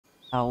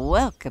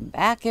Welcome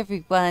back,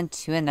 everyone,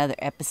 to another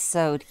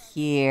episode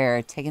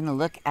here, taking a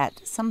look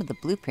at some of the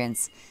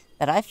blueprints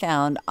that I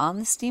found on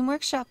the Steam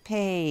Workshop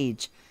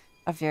page.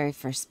 Our very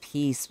first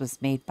piece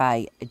was made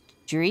by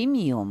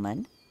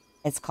jurriemeulman.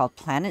 It's called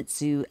Planet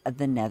Zoo of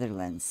the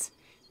Netherlands.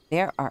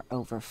 There are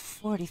over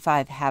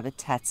 45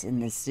 habitats in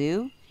the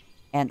zoo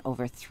and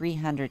over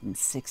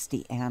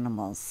 360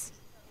 animals.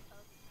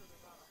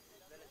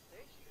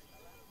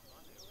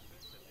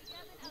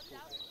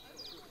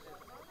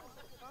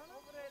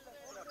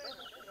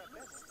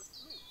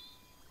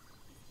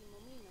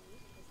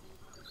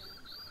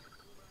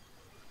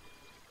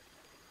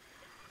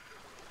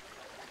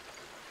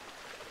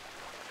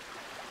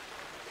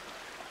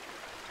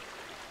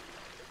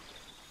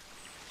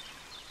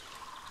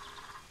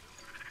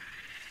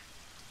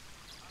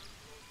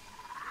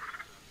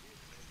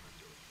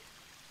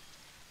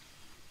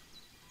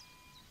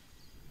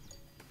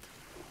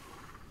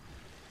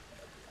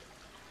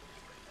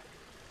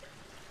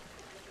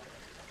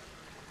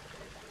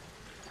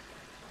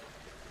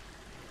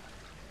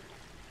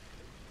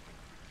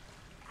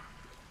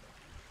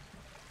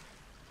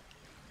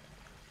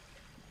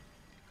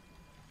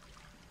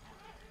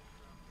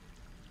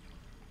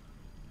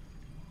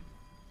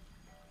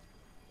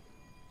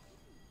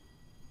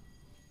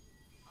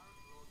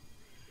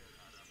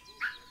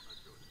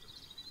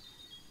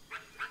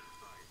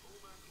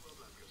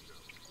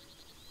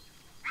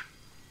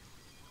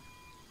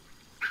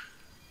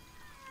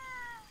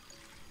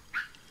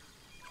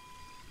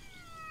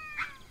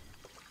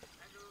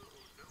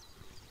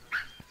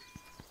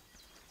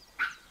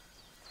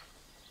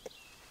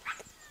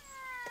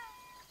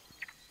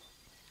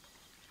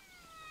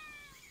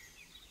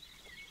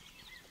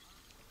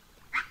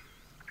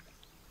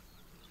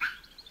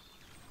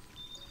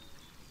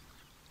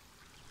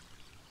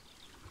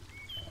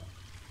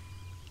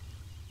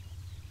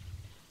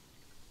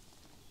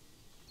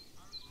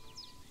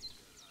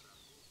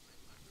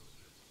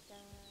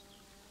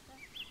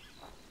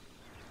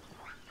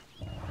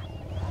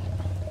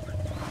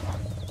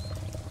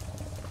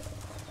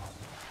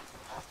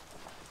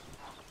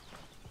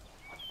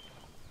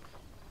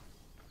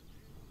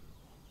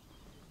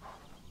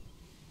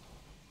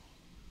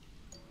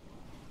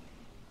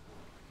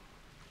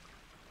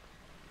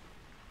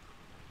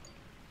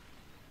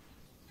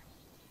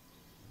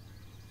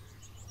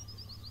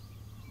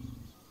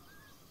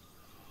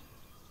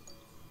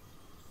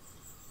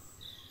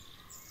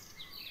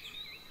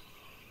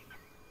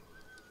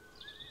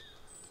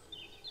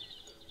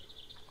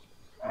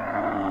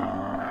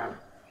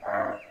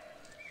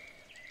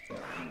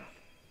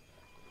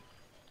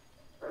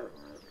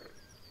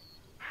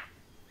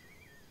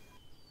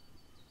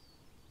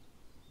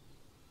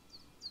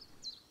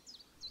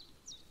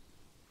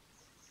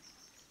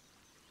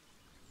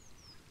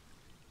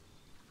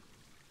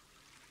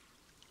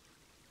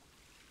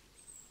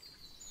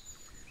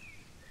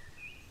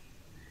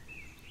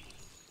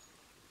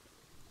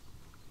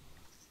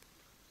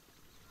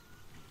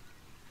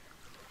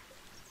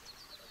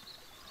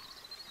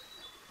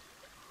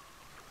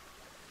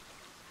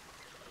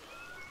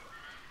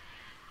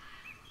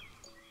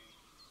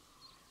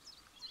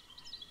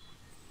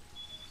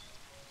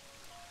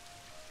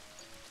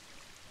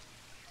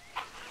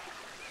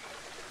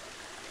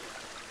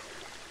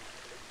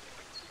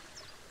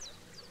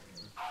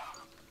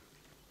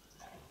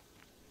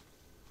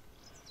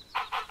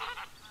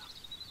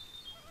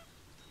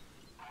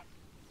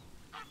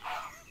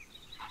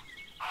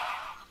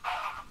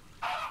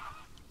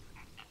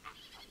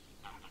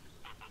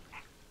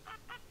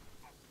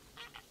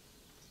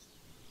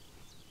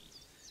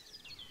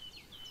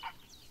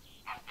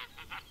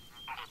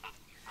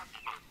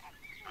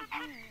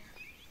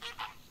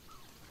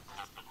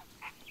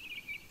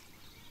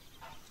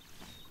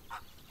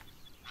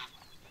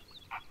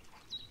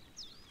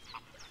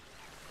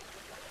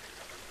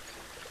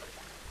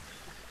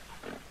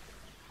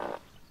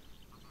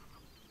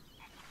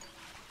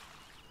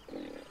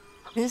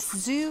 This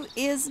zoo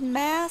is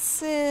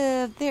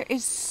massive. There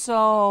is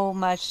so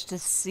much to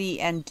see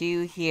and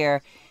do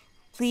here.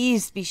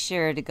 Please be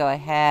sure to go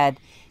ahead,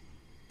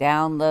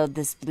 download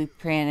this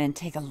blueprint, and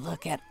take a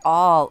look at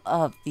all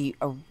of the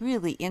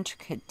really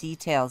intricate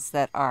details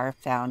that are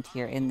found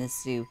here in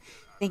this zoo.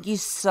 Thank you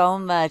so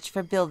much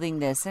for building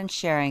this and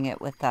sharing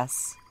it with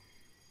us.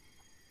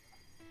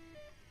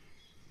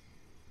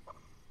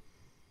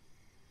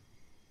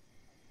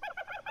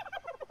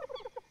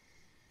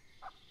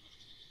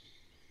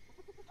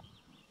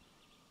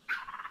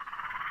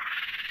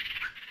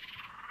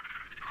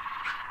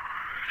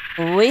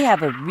 We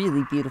have a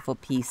really beautiful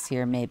piece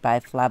here made by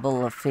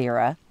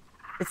Flabellifera.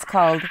 It's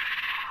called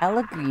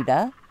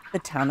Alagreda, the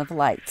Town of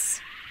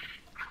Lights.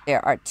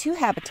 There are 2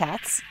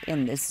 habitats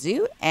in this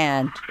zoo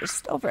and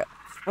just over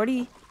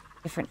 40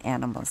 different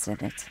animals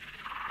in it.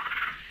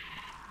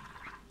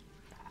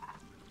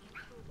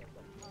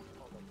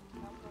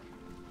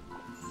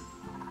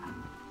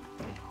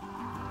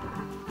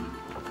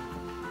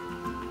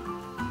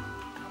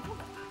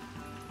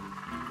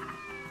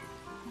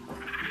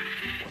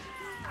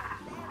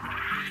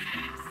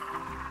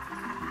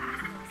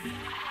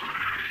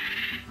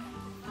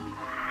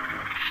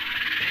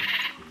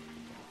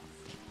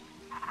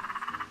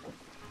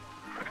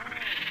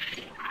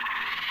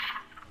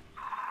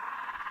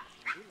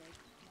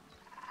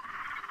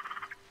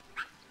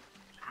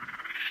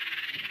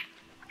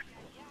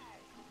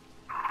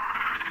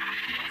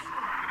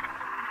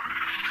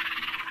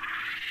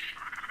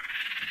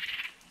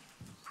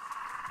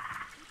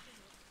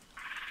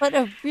 What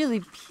a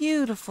really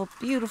beautiful,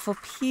 beautiful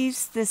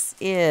piece this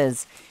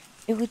is.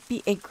 It would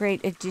be a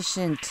great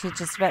addition to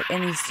just about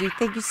any zoo.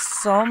 Thank you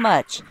so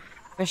much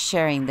for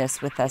sharing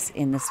this with us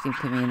in the Steam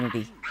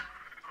community.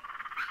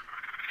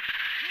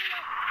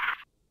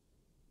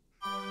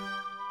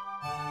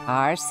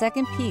 Our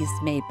second piece,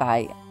 made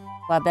by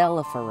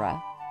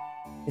Flabellifera,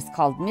 is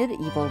called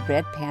Medieval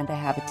Red Panda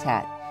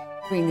Habitat.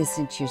 Bring this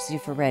into your zoo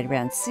for right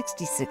around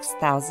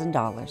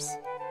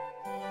 $66,000.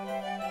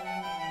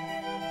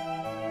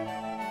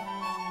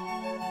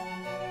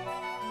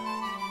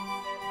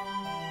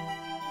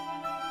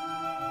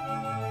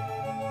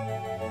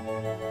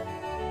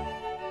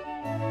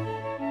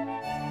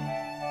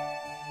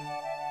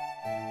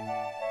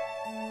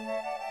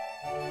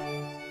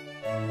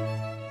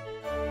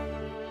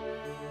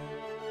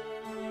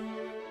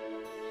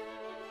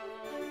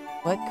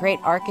 What great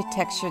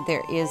architecture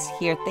there is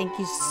here. Thank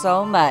you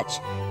so much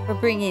for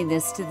bringing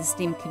this to the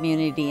Steam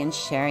community and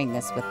sharing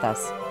this with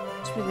us.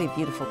 It's really a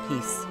beautiful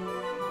piece.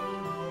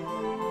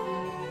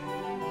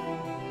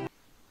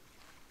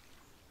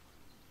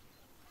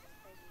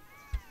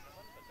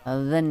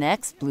 The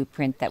next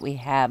blueprint that we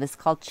have is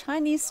called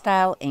Chinese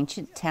Style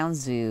Ancient Town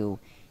Zoo,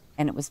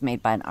 and it was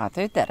made by an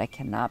author that I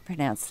cannot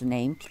pronounce the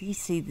name. Please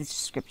see the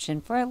description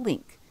for a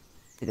link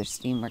to their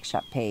Steam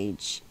Workshop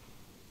page.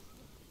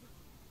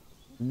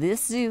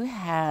 This zoo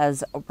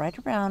has right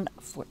around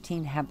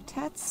 14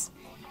 habitats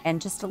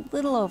and just a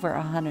little over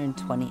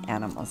 120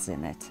 animals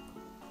in it.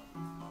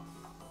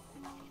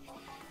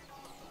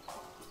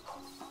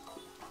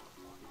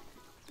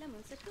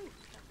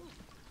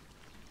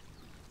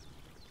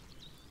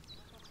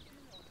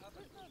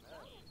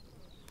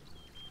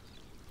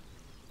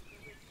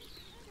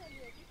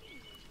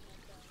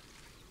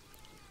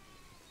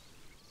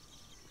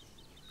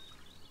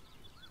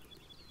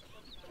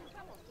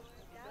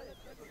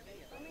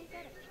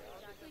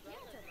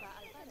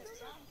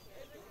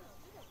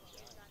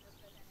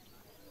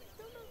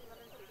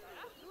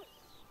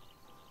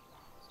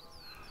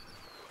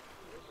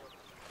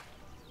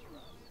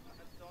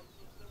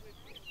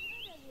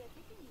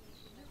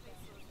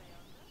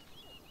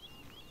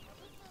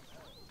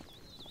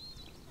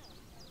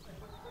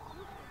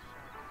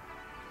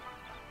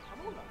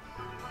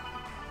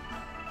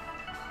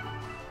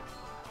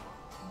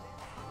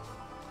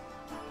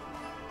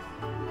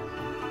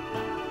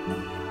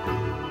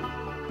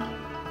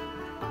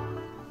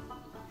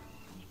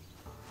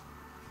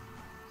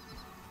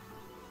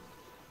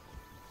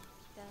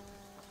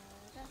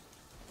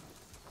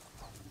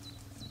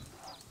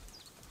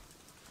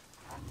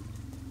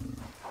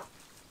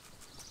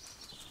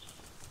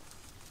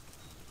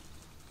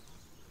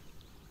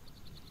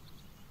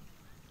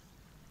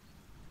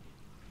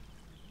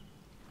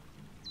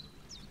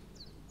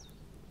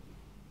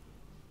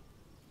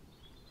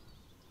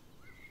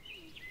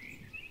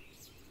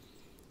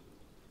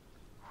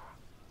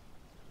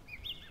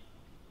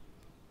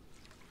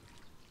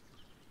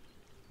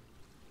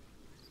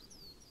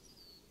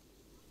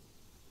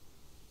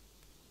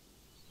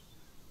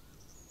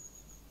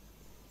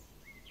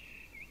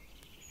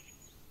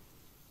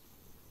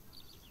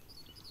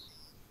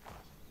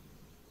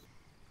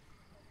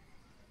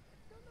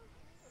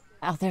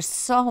 Wow, there's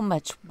so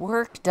much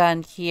work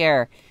done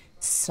here.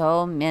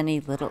 So many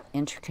little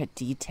intricate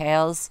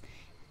details.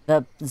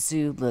 The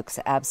zoo looks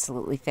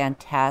absolutely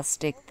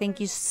fantastic.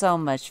 Thank you so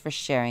much for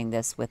sharing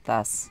this with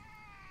us.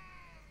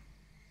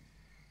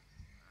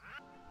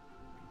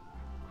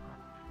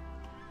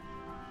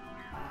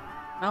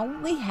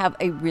 Now we have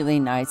a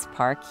really nice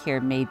park here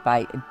made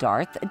by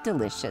Darth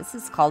Delicious.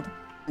 It's called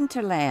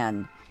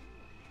Winterland.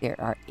 There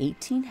are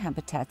 18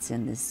 habitats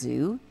in the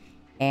zoo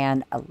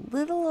and a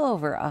little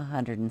over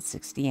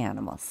 160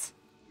 animals.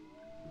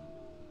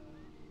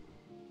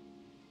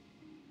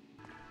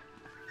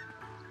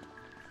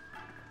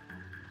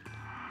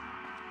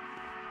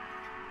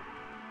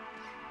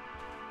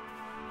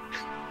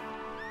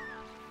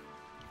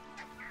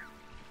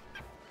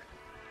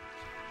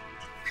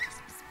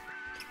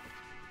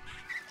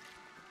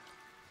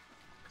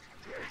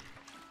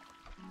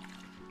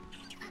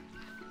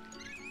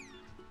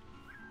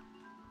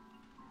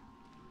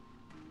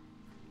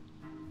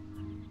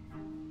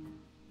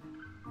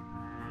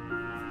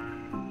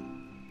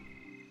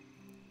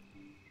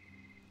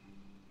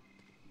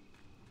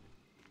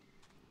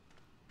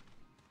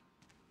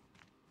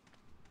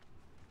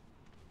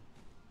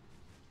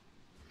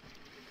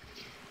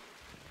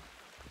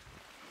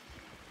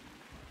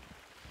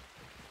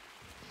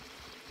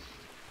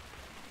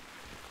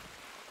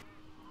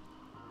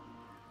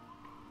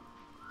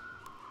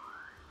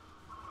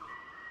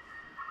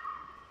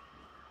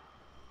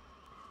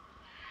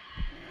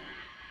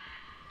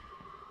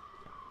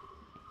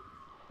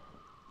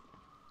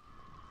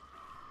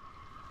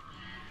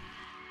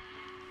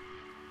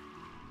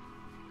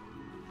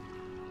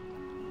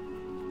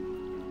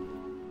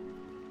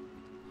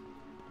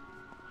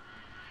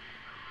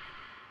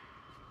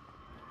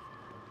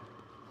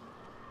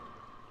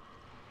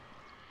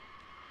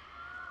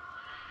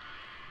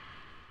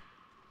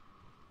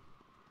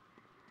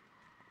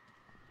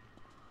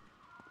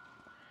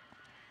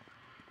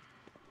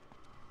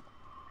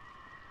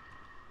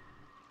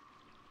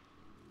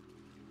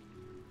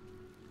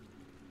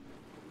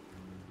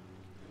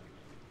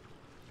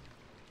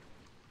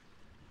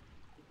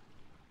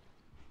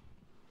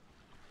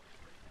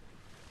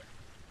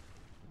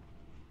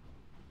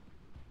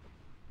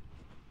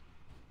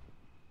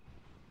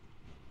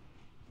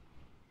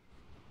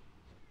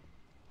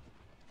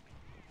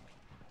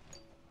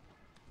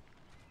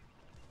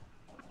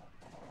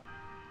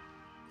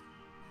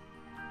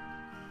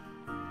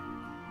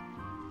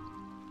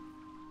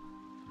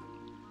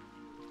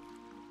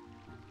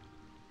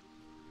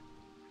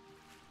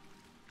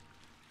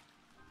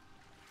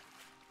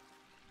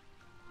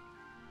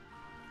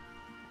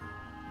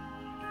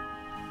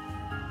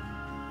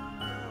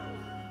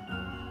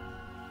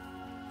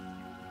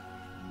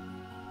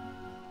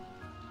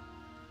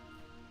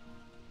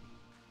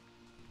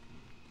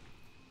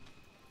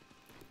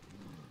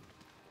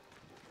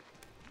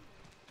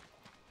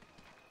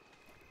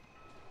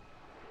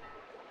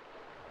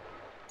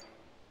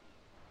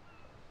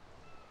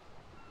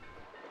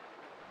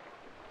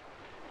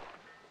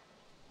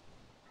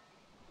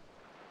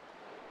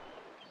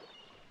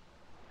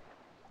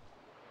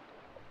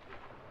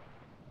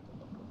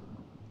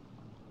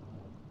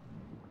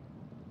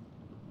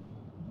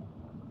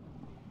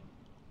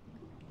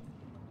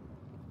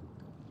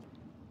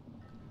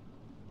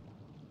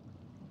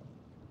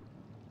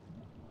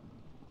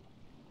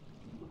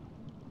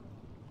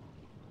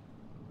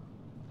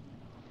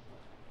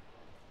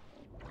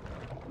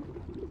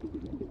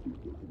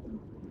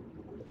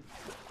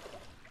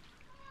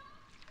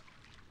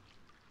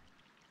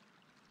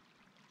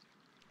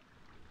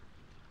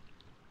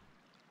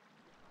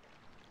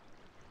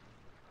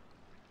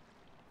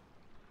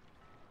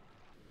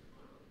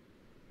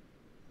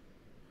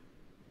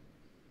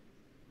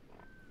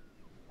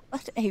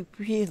 what a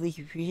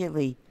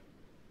really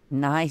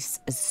nice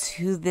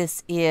zoo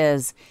this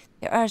is.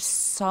 There are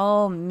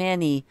so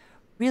many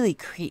really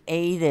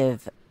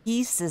creative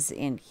pieces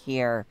in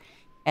here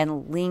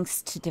and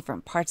links to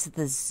different parts of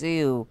the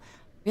zoo.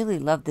 Really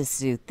love this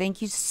zoo.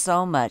 Thank you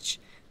so much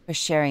for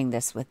sharing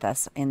this with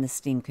us in the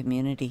STEAM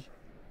community.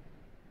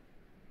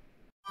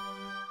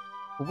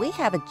 We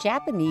have a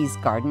Japanese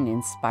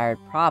garden-inspired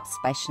props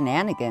by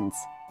Shenanigans.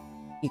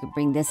 You can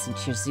bring this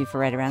into your zoo for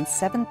right around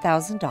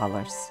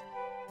 $7,000.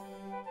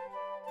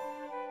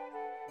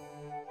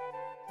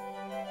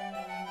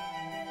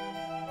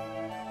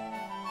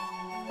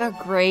 They're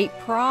great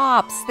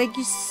props. Thank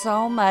you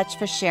so much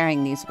for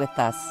sharing these with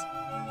us.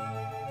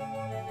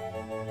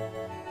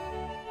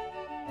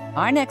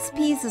 Our next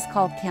piece is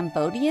called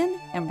Cambodian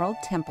Emerald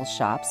Temple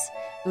Shops.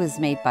 It was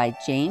made by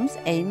James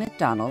A.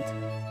 McDonald.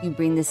 You can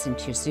bring this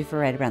into your zoo for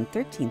right around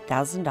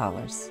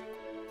 $13,000.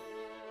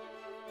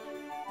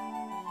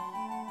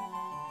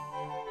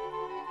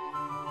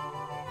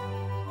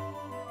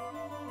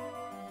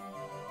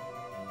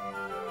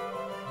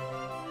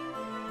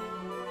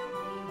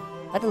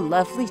 What a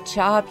lovely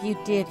job you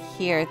did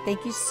here.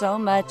 Thank you so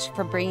much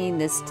for bringing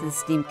this to the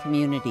STEAM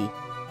community.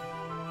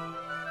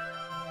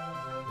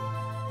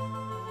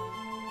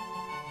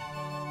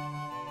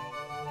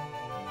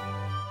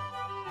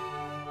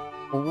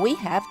 We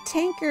have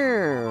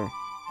Tanker,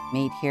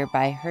 made here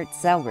by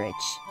Hartzellrich.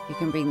 You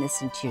can bring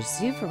this into your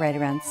zoo for right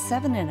around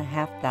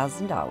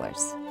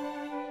 $7,500.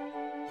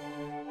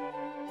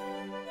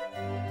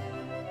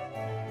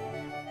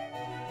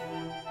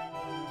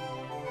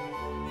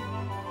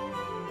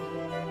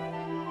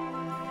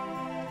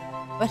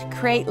 What a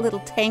great little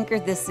tanker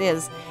this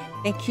is.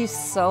 Thank you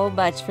so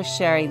much for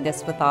sharing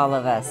this with all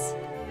of us.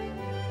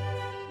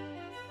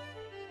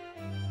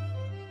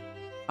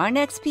 Our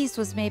next piece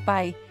was made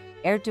by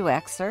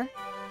airdeux.r.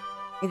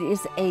 It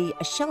is a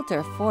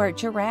shelter for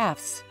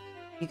giraffes.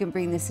 You can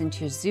bring this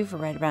into your zoo for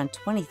right around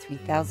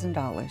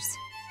 $23,000.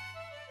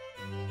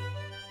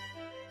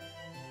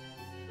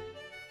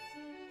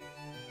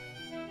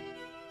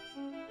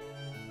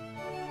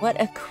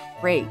 What a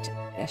great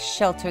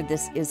shelter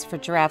this is for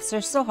giraffes. They're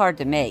so hard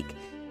to make.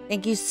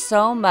 Thank you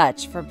so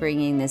much for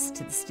bringing this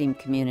to the STEAM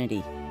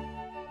community.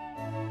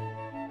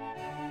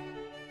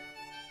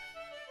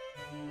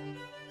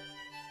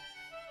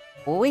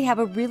 Well, we have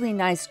a really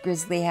nice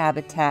grizzly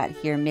habitat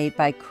here made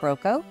by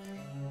Kroko.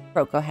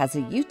 Kroko has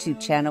a YouTube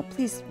channel.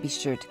 Please be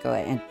sure to go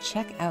and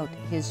check out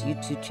his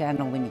YouTube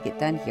channel when you get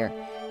done here.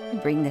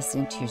 And bring this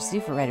into your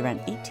zoo for right around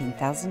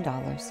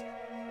 $18,000.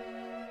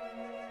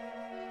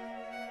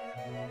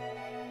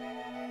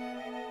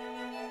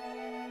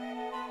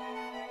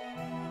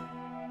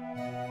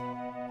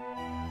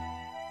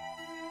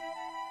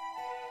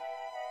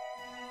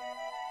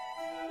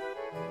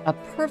 A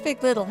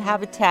perfect little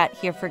habitat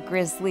here for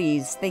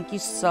grizzlies. Thank you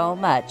so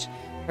much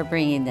for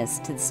bringing this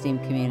to the STEAM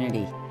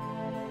community.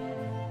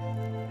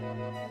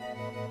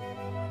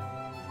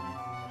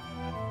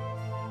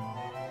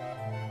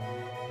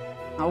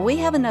 We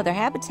have another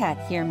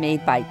habitat here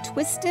made by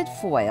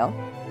TwistedFoil.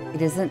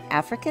 It is an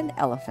African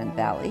elephant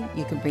valley.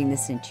 You can bring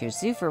this into your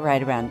zoo for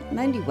right around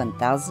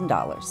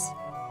 $91,000.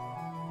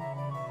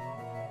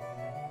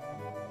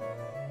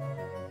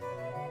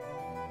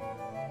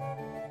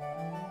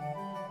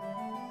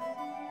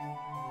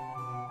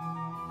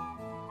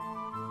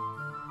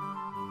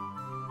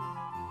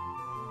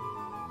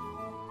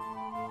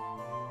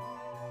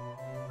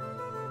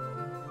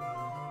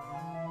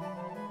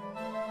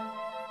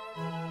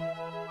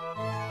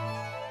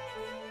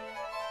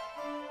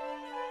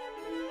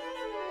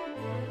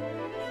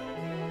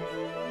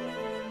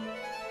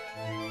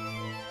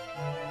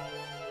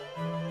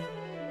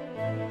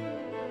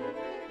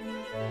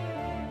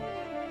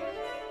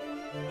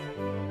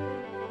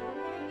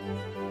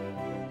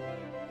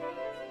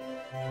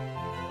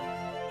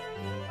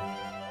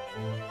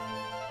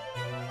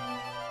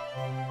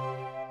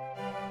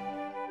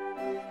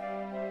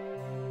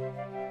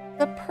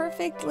 The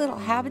perfect little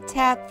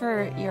habitat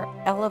for your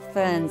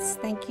elephants.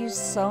 Thank you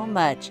so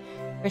much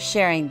for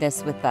sharing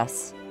this with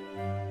us.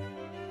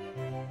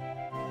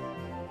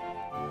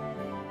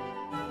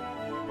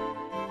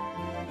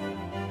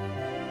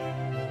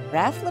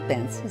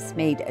 Raflibence has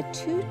made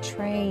 2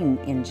 train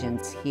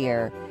engines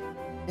here.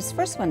 This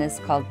first one is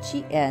called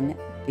GN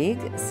Big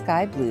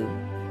Sky Blue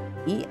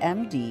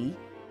EMD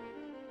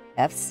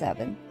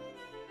F7,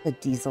 the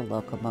diesel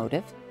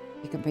locomotive.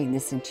 You can bring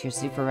this into your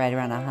zoo for right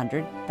around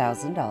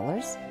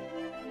 $100,000.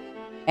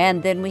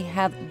 And then we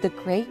have the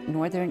Great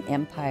Northern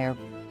Empire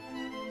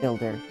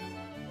Builder,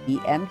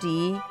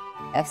 EMD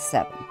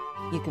F7.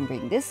 You can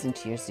bring this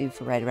into your zoo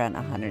for right around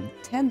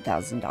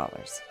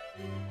 $110,000.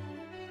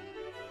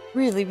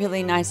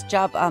 Really nice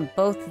job on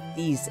both of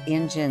these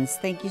engines.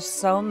 Thank you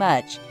so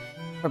much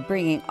for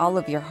bringing all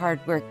of your hard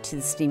work to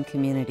the STEAM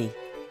community.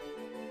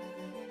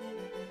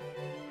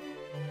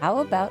 How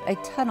about a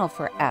tunnel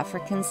for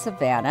African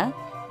Savanna,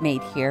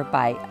 made here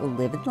by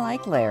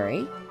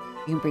Livin'LikeLarry? You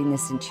can bring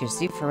this into your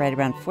zoo for right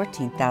around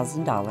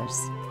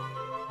 $14,000.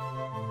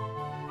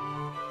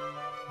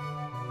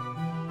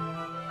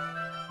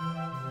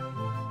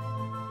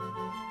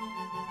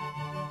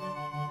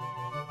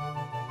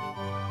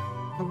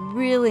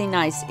 really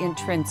nice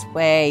entrance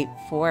way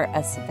for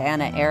a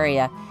savanna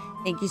area.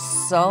 Thank you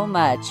so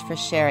much for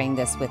sharing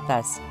this with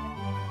us.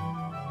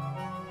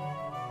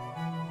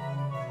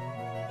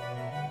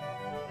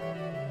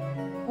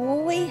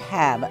 We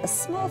have a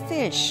small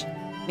fish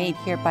made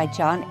here by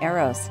John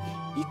Eros.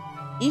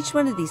 Each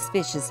one of these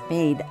fish is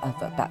made of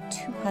about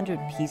 200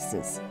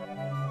 pieces.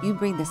 You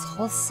bring this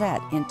whole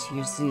set into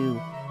your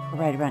zoo for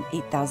right around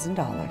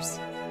 $8,000.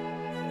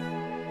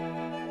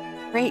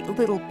 Great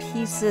little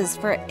pieces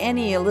for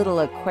any little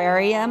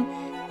aquarium.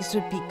 These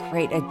would be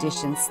great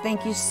additions.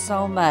 Thank you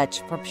so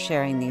much for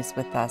sharing these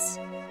with us.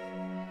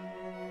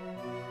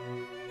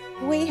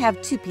 We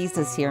have 2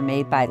 pieces here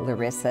made by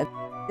Larissa.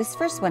 This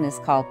first one is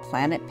called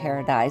Planet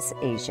Paradise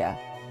Asia,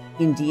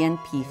 Indian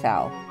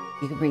Peafowl.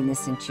 You can bring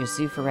this into your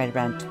zoo for right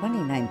around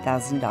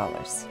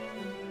 $29,000.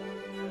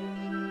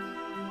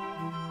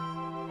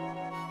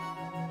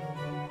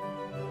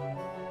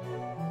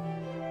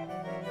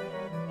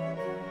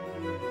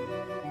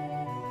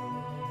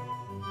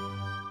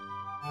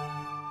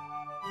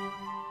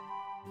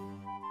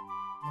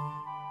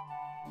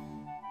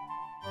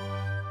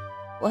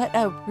 What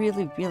a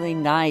really, really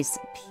nice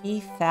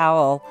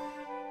peafowl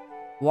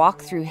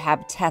walk-through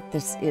habitat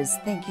this is.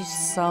 Thank you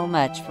so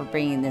much for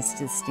bringing this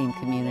to the STEAM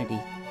community.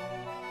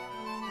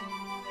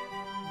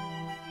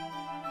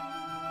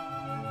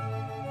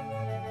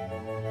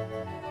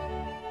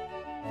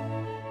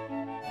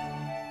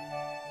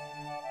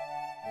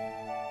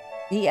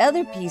 The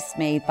other piece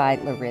made by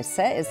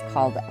Larissa is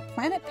called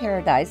Planet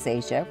Paradise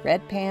Asia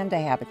Red Panda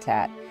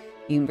Habitat.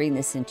 You can bring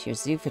this into your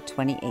zoo for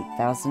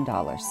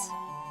 $28,000.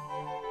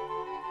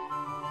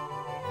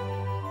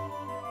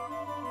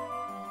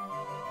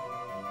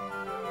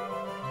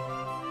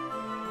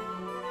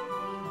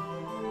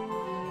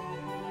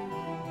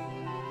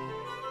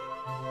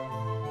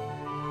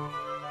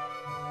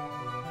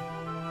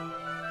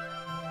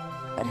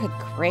 What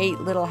a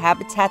great little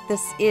habitat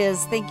this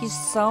is. Thank you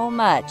so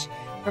much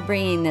for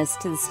bringing this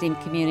to the STEAM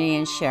community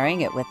and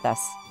sharing it with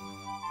us.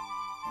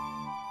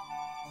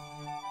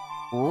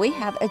 We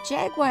have a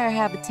jaguar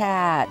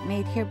habitat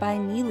made here by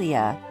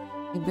Amelia.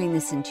 You can bring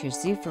this into your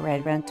zoo for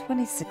right around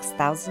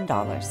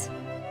 $26,000.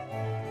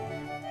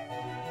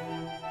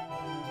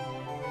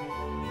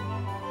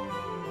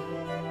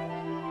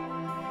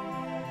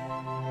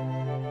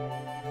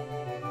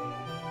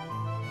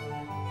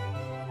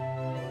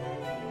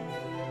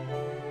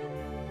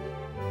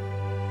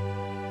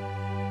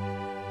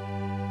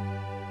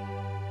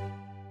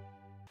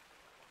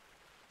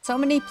 So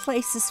many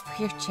places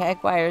for your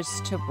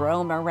jaguars to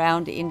roam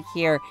around in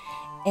here,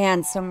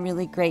 and some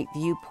really great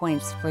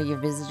viewpoints for your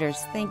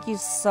visitors. Thank you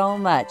so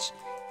much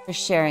for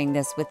sharing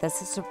this with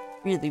us. It's a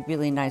really,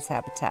 really nice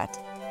habitat.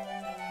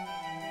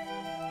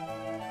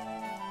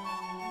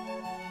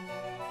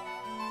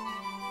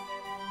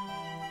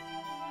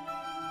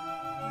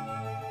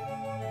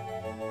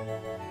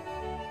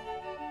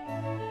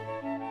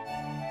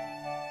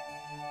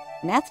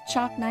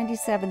 Chalk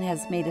 97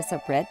 has made us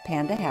a red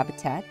panda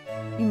habitat.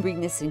 You can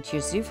bring this into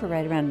your zoo for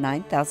right around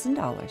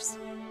 $9,000.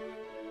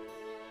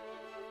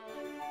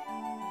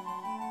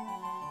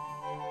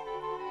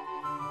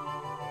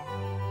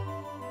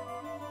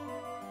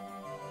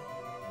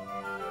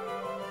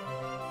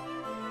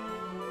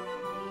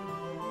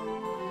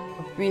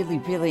 A really,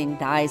 really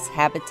nice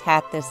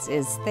habitat this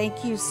is.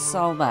 Thank you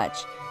so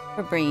much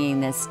for bringing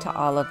this to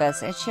all of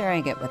us and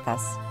sharing it with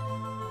us.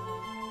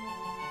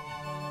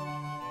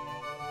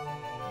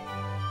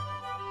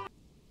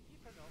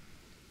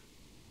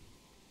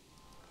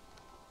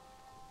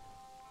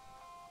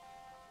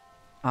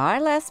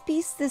 Our last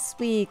piece this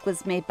week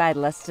was made by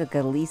Lesta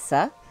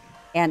Galisa,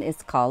 and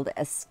it's called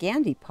A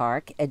Scandi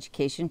Park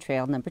Education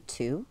Trail Number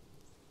 2.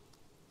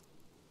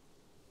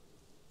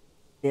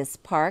 This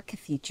park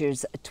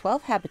features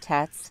 12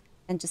 habitats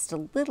and just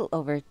a little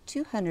over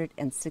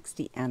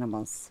 260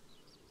 animals.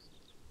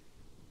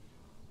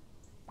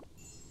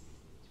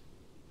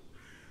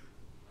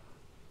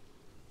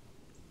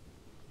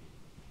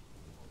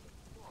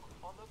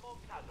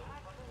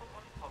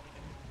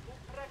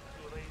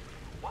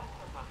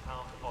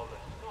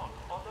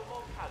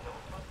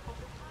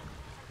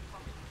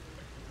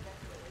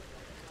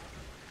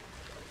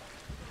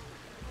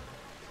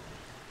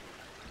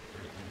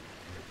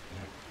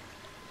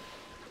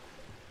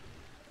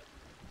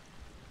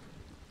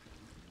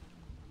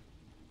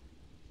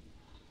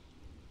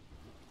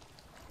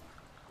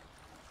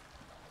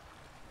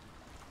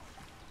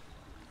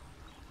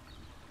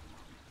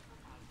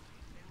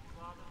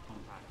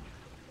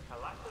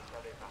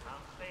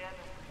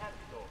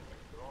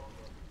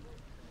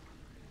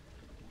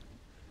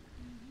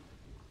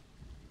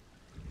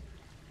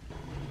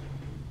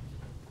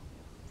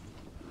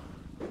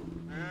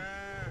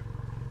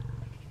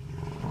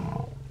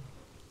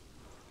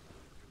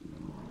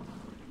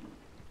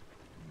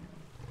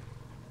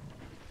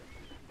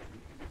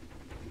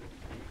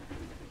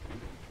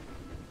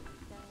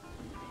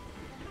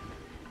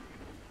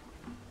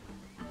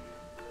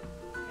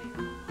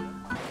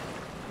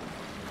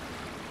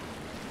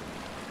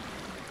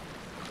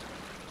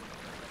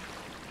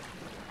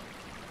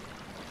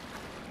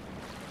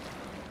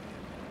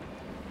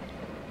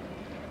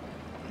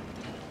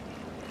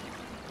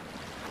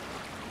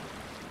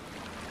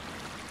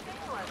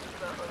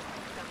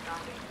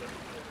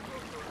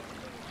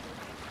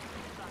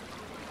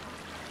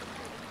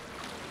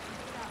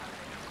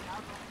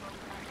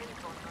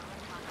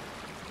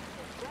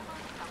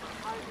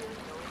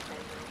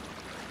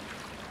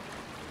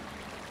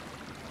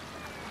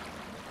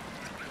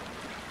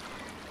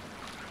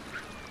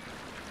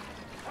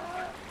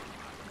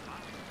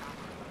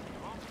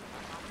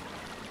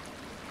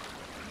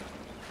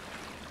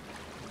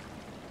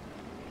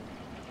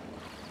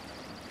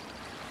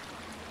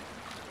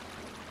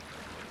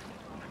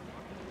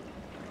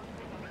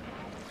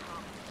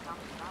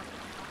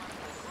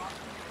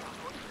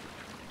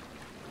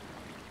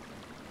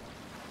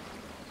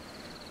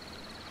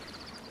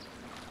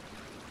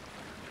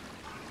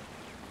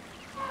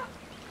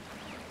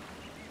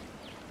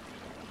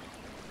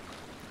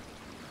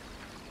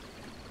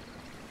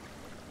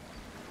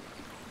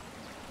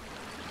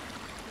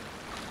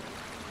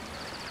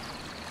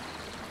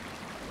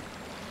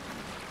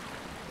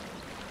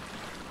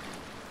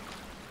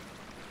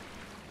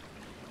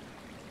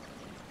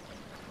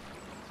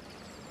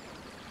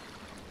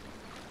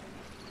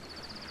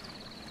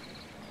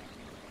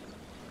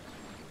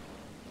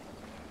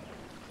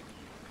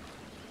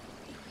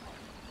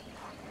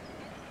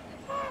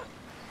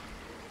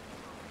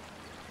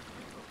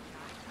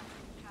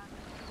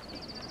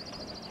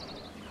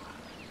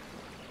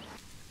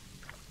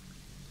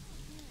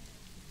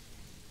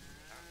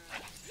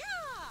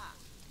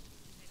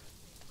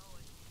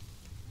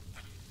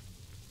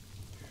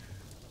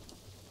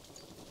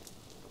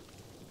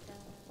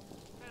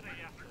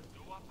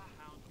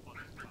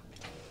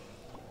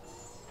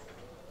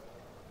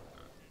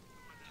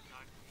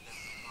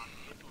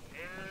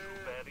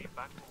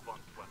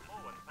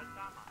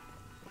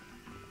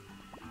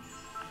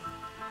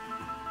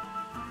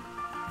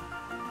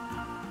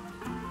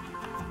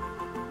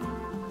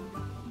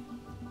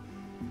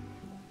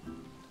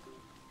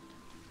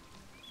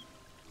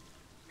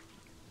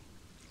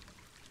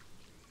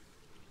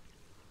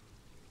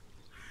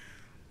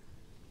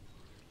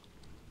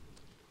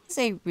 is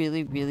a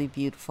really, really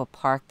beautiful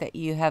park that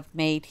you have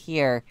made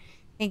here.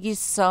 Thank you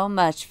so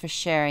much for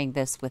sharing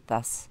this with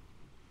us.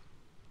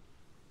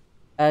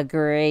 A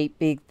great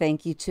big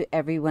thank you to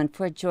everyone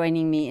for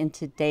joining me in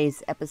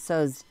today's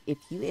episodes. If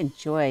you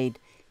enjoyed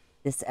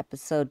this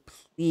episode,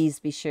 please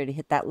be sure to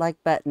hit that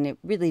like button. It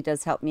really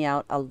does help me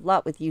out a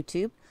lot with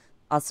YouTube.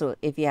 Also,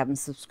 if you haven't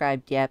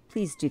subscribed yet,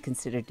 please do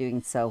consider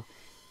doing so.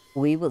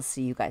 We will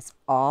see you guys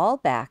all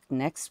back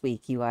next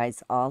week. You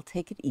guys all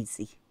take it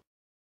easy.